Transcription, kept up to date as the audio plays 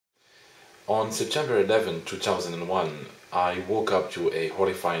On September 11, 2001, I woke up to a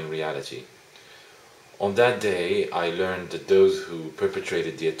horrifying reality. On that day, I learned that those who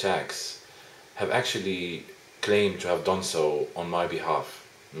perpetrated the attacks have actually claimed to have done so on my behalf,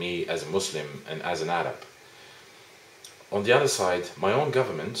 me as a Muslim and as an Arab. On the other side, my own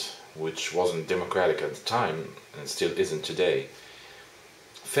government, which wasn't democratic at the time and still isn't today,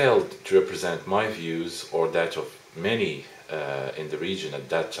 failed to represent my views or that of many in the region at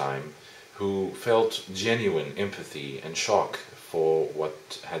that time who felt genuine empathy and shock for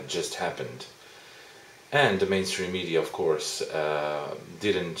what had just happened. And the mainstream media, of course,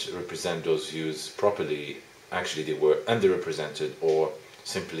 didn't represent those views properly. Actually, they were underrepresented or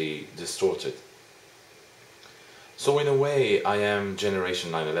simply distorted. So in a way, I am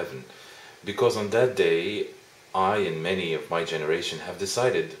Generation 9/11, because on that day, I and many of my generation have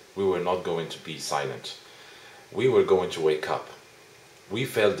decided we were not going to be silent. We were going to wake up. We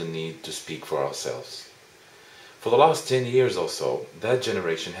felt the need to speak for ourselves. For the last 10 years or so, that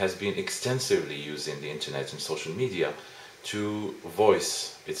generation has been extensively using the internet and social media to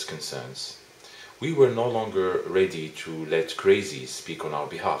voice its concerns. We were no longer ready to let crazies speak on our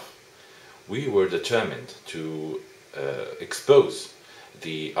behalf. We were determined to expose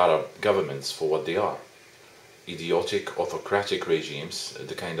the Arab governments for what they are: idiotic, autocratic regimes,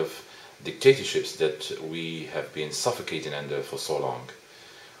 the kind of dictatorships that we have been suffocating under for so long.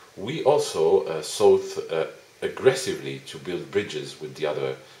 We also sought aggressively to build bridges with the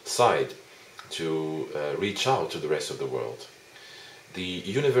other side, to reach out to the rest of the world. The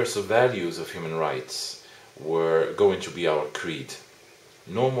universal values of human rights were going to be our creed.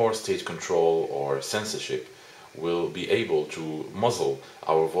 No more state control or censorship will be able to muzzle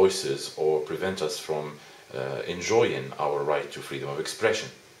our voices or prevent us from enjoying our right to freedom of expression.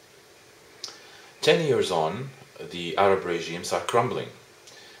 10 years on, the Arab regimes are crumbling.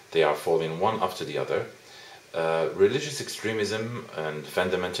 They are falling one after the other. Religious extremism and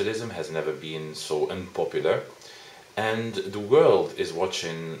fundamentalism has never been so unpopular, and the world is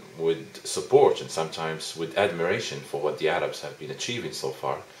watching with support and sometimes with admiration for what the Arabs have been achieving so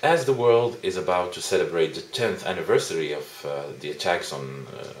far. As the world is about to celebrate the 10th anniversary of the attacks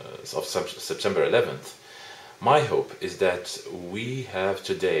of September 11th, my hope is that we have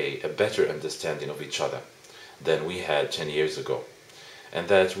today a better understanding of each other than we had 10 years ago, and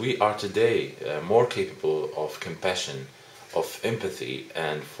that we are today more capable of compassion, of empathy,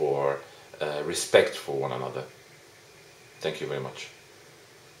 and for respect for one another. Thank you very much.